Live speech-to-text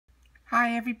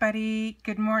Hi everybody,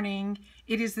 good morning.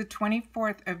 It is the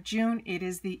 24th of June. It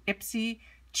is the IPSY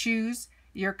Choose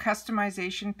Your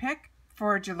Customization pick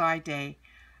for July Day.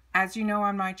 As you know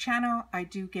on my channel, I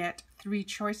do get 3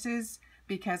 choices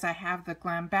because I have the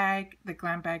Glam Bag, the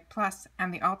Glam Bag Plus,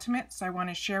 and the Ultimate. So I want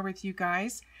to share with you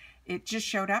guys. It just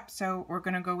showed up, so we're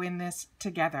going to go in this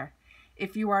together.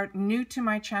 If you are new to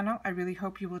my channel, I really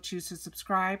hope you will choose to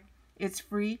subscribe. It's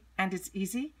free and it's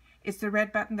easy. It's the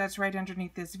red button that's right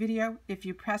underneath this video. If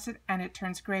you press it and it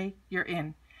turns gray, you're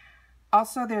in.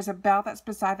 Also, there's a bell that's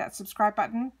beside that subscribe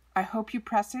button. I hope you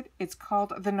press it. It's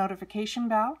called the notification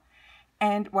bell.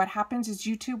 And what happens is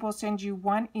YouTube will send you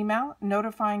one email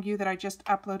notifying you that I just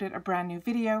uploaded a brand new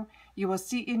video. You will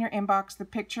see in your inbox the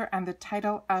picture and the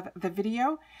title of the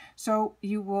video. So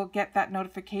you will get that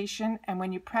notification. And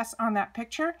when you press on that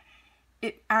picture,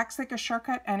 it acts like a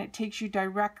shortcut and it takes you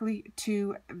directly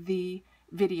to the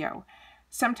video.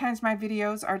 Sometimes my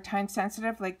videos are time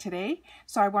sensitive like today,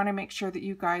 so I want to make sure that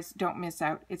you guys don't miss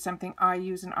out. It's something I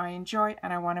use and I enjoy,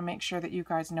 and I want to make sure that you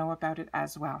guys know about it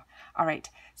as well. All right,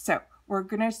 so we're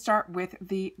going to start with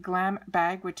the Glam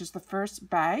bag, which is the first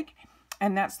bag,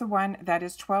 and that's the one that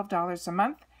is $12 a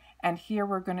month. And here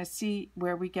we're going to see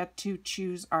where we get to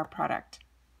choose our product.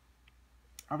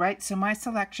 All right, so my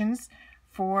selections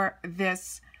for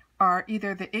this are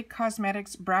either the IT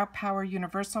Cosmetics Brow Power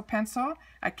Universal Pencil,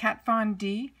 a Kat Von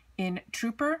D in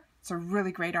Trooper, it's a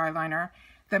really great eyeliner,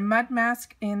 the Mud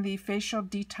Mask in the Facial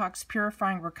Detox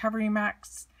Purifying Recovery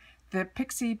Max, the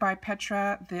IPSY by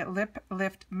Petra, the Lip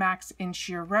Lift Max in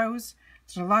Sheer Rose.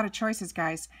 There's a lot of choices,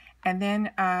 guys. And then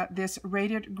this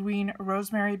Radiant Green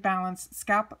Rosemary Balance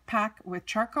Scalp Pack with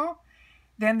Charcoal.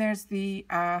 Then there's the,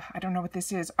 I don't know what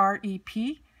this is,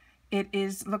 REP.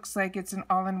 It looks like it's an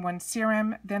all-in-one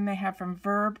serum. Then they have from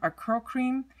Verb a curl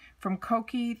cream. From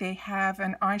Koki, they have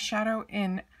an eyeshadow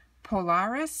in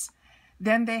Polaris.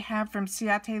 Then they have from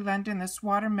Ciate London this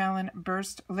Watermelon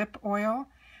Burst Lip Oil.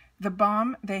 The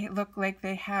Balm, they look like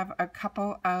they have a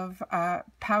couple of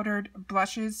powdered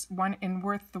blushes, one in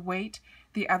Worth the Wait,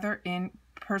 the other in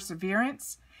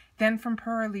Perseverance. Then from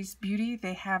Purlisse Beauty,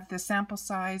 they have the sample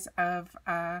size of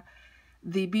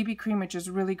the BB cream, which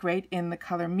is really great in the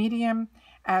color medium,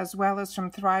 as well as from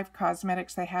Thrive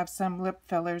Cosmetics, they have some lip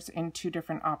fillers in 2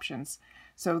 different options.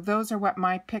 So those are what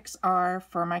my picks are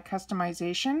for my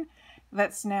customization.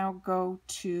 Let's now go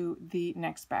to the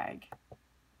next bag.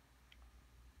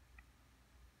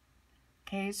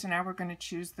 Okay, so now we're going to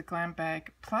choose the Glam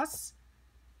Bag Plus,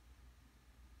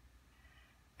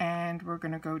 and we're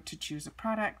going to go to choose a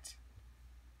product.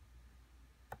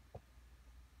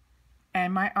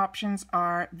 And my options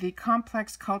are the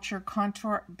Complex Culture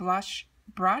Contour Blush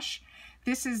Brush.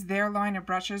 This is their line of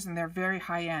brushes and they're very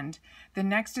high end. The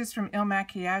next is from Il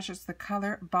Makiage. It's the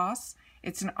color Boss.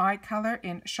 It's an eye color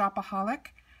in Shopaholic,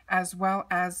 as well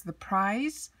as the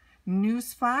Prize,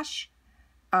 Newsflash,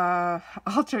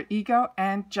 Alter Ego,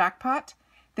 and Jackpot.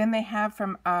 Then they have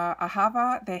from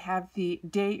Ahava, they have the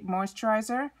Day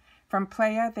Moisturizer. From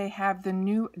Playa, they have the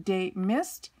New Day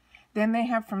Mist. Then they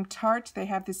have from Tarte, they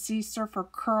have the Sea Surfer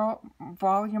Curl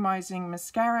Volumizing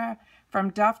Mascara.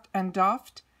 From Duft and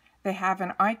Doft, they have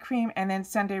an eye cream. And then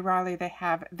Sunday Riley, they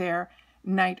have their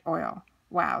night oil.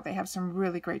 Wow, they have some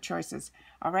really great choices.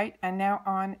 All right, and now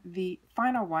on the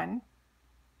final one,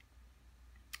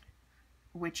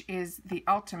 which is the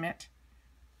Ultimate,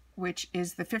 which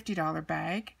is the $50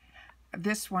 bag.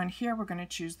 This one here, we're going to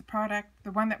choose the product.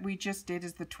 The one that we just did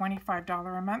is the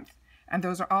 $25 a month, and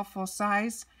those are all full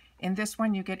size. In this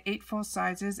one, you get 8 full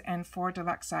sizes and 4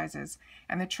 deluxe sizes.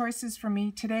 And the choices for me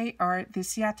today are the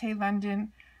Ciate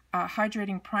London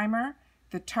Hydrating Primer,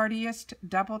 the Tardiest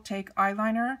Double Take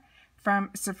Eyeliner. From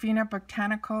Safina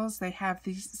Botanicals, they have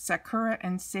the Sakura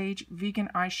and Sage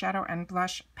Vegan Eyeshadow and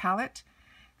Blush Palette.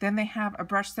 Then they have a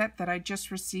brush set that I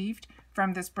just received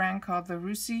from this brand called the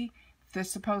Russi.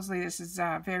 Supposedly this is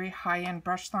a very high-end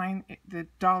brush line. The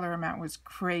dollar amount was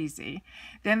crazy.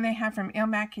 Then they have from Il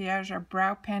Makiage a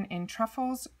brow pen in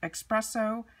Truffles,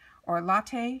 Espresso, or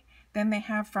Latte. Then they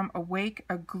have from Awake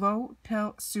a Glow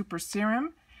Pill Super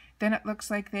Serum. Then it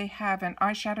looks like they have an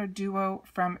eyeshadow duo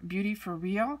from Beauty for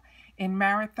Real. In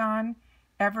Marathon,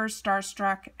 Ever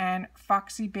Starstruck, and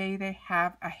Foxy Bay, they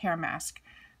have a hair mask.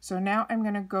 So now I'm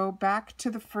going to go back to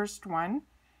the first one.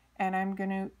 And I'm going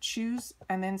to choose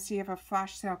and then see if a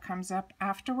flash sale comes up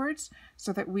afterwards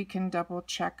so that we can double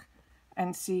check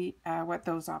and see what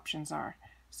those options are.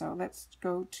 So let's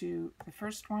go to the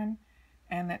first one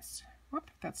and whoop,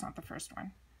 that's not the first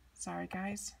one. Sorry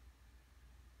guys.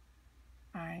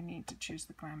 I need to choose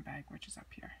the Glam bag, which is up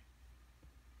here.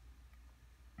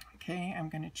 Okay, I'm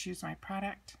going to choose my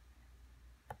product.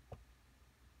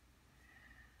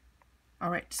 All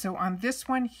right, so on this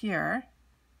one here,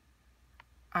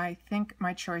 I think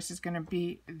my choice is going to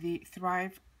be the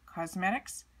Thrive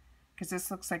Cosmetics, because this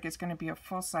looks like it's going to be a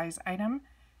full-size item.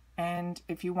 And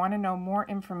if you want to know more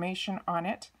information on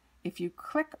it, if you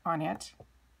click on it,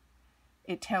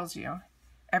 it tells you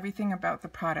everything about the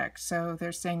product. So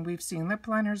they're saying we've seen lip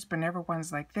liners, but never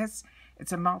ones like this.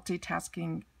 It's a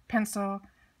multitasking pencil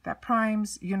that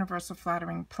primes, universal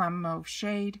flattering plum mauve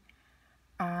shade.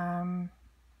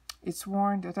 It's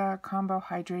worn, combo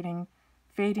hydrating,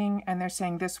 fading, and they're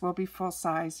saying this will be full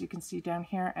size. You can see down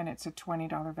here, and it's a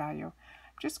 $20 value.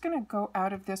 I'm just going to go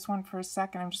out of this one for a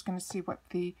second. I'm just going to see what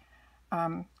the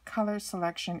color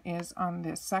selection is on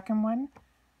this second one.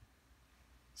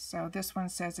 So this one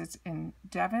says it's in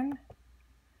Devon,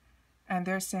 and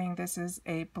they're saying this is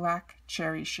a black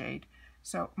cherry shade.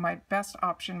 So my best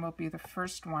option will be the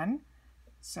first one.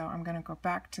 So I'm going to go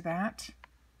back to that,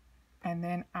 and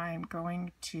then I'm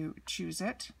going to choose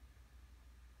it.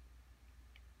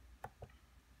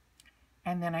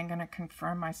 And then I'm going to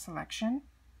confirm my selection.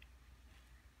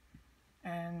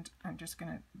 And I'm just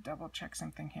going to double check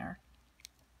something here.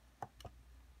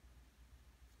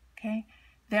 Okay,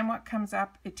 then what comes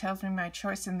up, it tells me my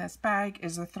choice in this bag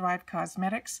is the Thrive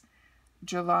Cosmetics.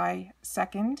 July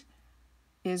 2nd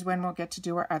is when we'll get to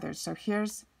do our others. So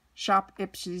here's Shop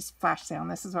IPSY's flash sale,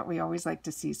 and this is what we always like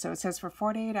to see. So it says for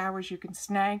 48 hours you can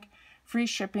snag free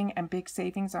shipping and big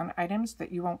savings on items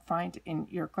that you won't find in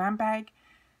your Glam bag.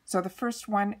 So the first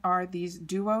one are these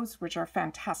duos, which are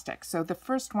fantastic. So the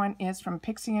first one is from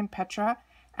Pixie and Petra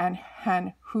and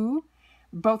Han Hu.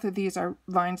 Both of these are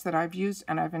lines that I've used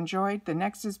and I've enjoyed. The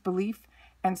next is Belief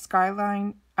and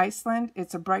Skyline Iceland.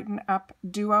 It's a brighten up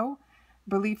duo.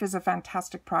 Belief is a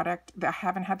fantastic product. I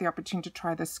haven't had the opportunity to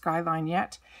try the Skyline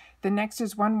yet. The next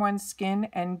is 11 Skin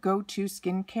and Go-To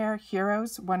Skincare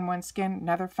Heroes. 11 Skin,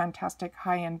 another fantastic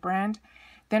high-end brand.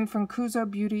 Then from Kuzo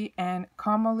Beauty and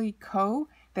Comely Co.,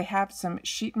 they have some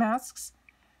sheet masks.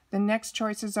 The next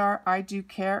choices are I Do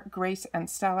Care, Grace and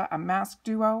Stella, a mask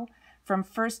duo. From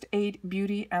First Aid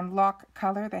Beauty and Lock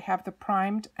Color, they have the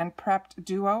Primed and Prepped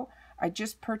duo. I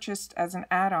just purchased as an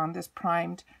add-on this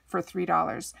primed for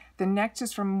 $3. The next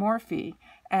is from Morphe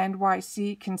and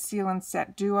YC Conceal and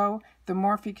Set Duo. The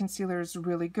Morphe concealer is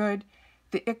really good.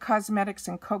 The IT Cosmetics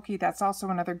and Koki, that's also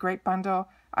another great bundle.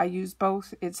 I use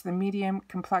both. It's the medium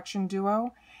complexion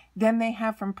duo. Then they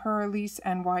have from Purlisse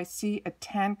and YC a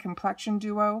tan complexion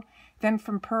duo. Then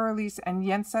from Purlisse and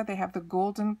Yensa, they have the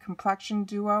golden complexion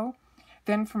duo.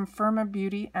 Then from Firma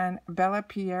Beauty and Bella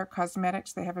Pierre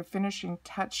Cosmetics, they have a finishing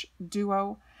touch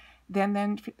duo. Then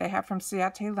they have from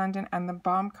Ciate London and the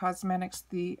Balm Cosmetics,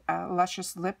 the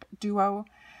Luscious Lip duo.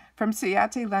 From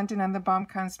Ciate London and the Balm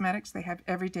Cosmetics, they have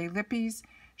Everyday Lippies.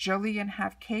 Jolie and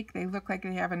Half Cake, they look like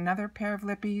they have another pair of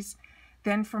lippies.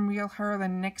 Then from Real Her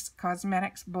and NYX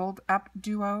Cosmetics, Bold Up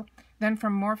duo. Then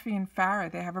from Morphe and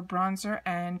Farah, they have a bronzer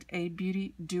and a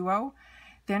beauty duo.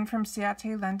 Then from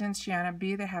Ciate London, Shiana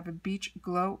B, they have a Beach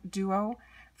Glow duo.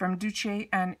 From Duce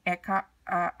and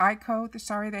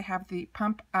Ico, they have the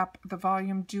Pump Up the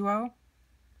Volume duo.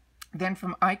 Then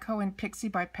from Ico and Pixie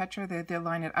by Petra, they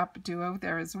line it up duo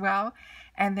there as well.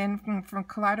 And then from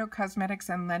Kaleido Cosmetics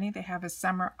and Lenny, they have a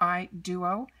Summer Eye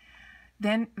duo.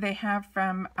 Then they have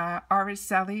from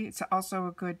Aricelli, it's also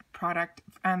a good product,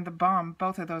 and the Balm,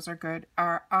 both of those are good,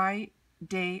 our Eye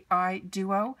Day Eye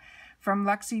duo. From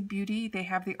Luxie Beauty, they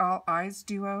have the All Eyes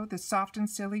duo. The Soft and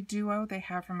Silly duo, they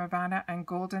have from Havana and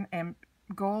Gold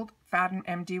Faden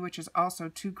MD, which is also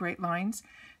two great lines.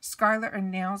 Skylar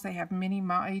and Nails, they have Mini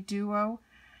Mai duo.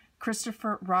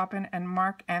 Christopher Robin and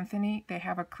Mark Anthony, they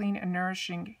have a Clean and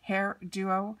Nourishing Hair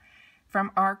duo.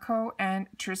 From Arco and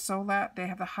Trisola, they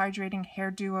have the Hydrating Hair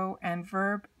duo. And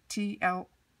Verb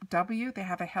TLW, they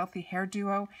have a Healthy Hair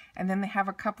duo. And then they have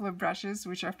a couple of brushes,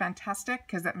 which are fantastic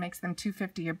because that makes them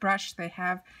 $2.50 a brush. They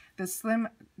have the Slim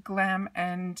Glam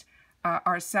and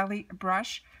Arcelli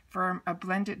brush from a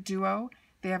blended duo.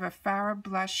 They have a Farah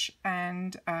blush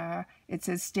and it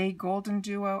says Stay Golden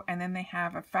duo. And then they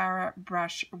have a Farah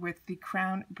brush with the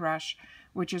Crown brush,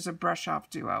 which is a brush off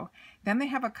duo. Then they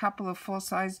have a couple of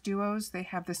full-size duos. They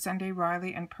have the Sunday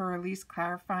Riley and Purlisse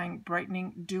Clarifying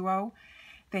Brightening duo.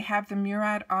 They have the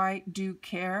Murad I Do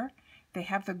Care. They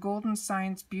have the Golden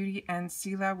Science Beauty and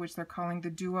Sela, which they're calling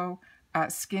the duo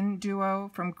Skin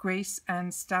duo from Grace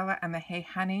and Stella, and the Hey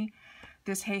Honey.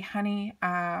 This Hey Honey,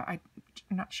 I'm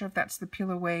not sure if that's the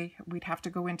peel away. We'd have to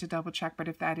go in to double check, but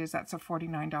if that is, that's a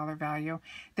 $49 value.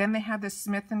 Then they have the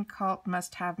Smith & Cult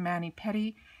Must Have Mani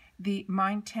Pedi, the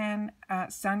Mind Tan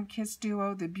Sun Kiss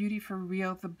duo, the Beauty for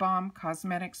Real, the Balm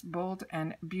Cosmetics Bold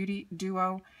and Beauty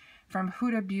duo. From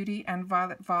Huda Beauty and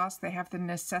Violet Voss, they have the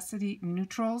Necessity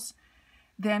Neutrals.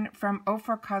 Then from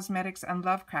Ofra Cosmetics and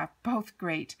Lovecraft, both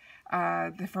great.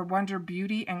 For Wonder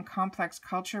Beauty and Complex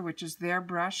Culture, which is their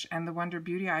brush, and the Wonder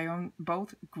Beauty, I own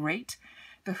both, great.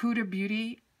 The Huda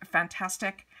Beauty,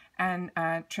 fantastic. And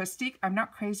Trestique, I'm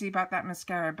not crazy about that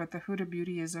mascara, but the Huda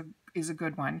Beauty is a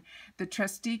good one. The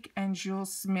Trestique and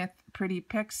Jules Smith Pretty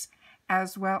Picks,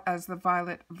 as well as the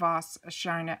Violet Voss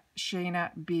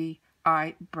Shayna B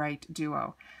Eye Bright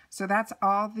Duo. So that's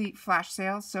all the flash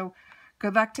sales. So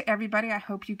good luck to everybody. I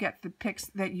hope you get the picks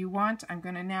that you want. I'm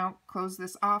going to now close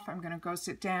this off. I'm going to go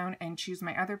sit down and choose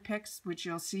my other picks, which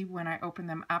you'll see when I open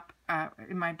them up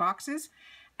in my boxes.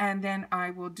 And then I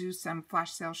will do some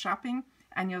flash sale shopping,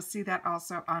 and you'll see that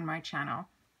also on my channel.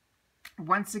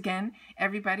 Once again,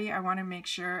 everybody, I want to make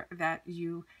sure that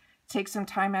you take some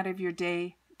time out of your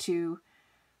day to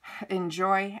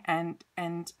enjoy, and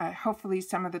hopefully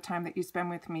some of the time that you spend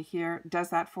with me here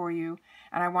does that for you.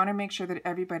 And I want to make sure that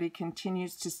everybody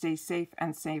continues to stay safe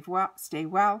and stay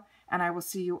well, and I will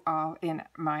see you all in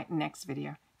my next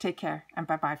video. Take care, and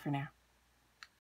bye-bye for now.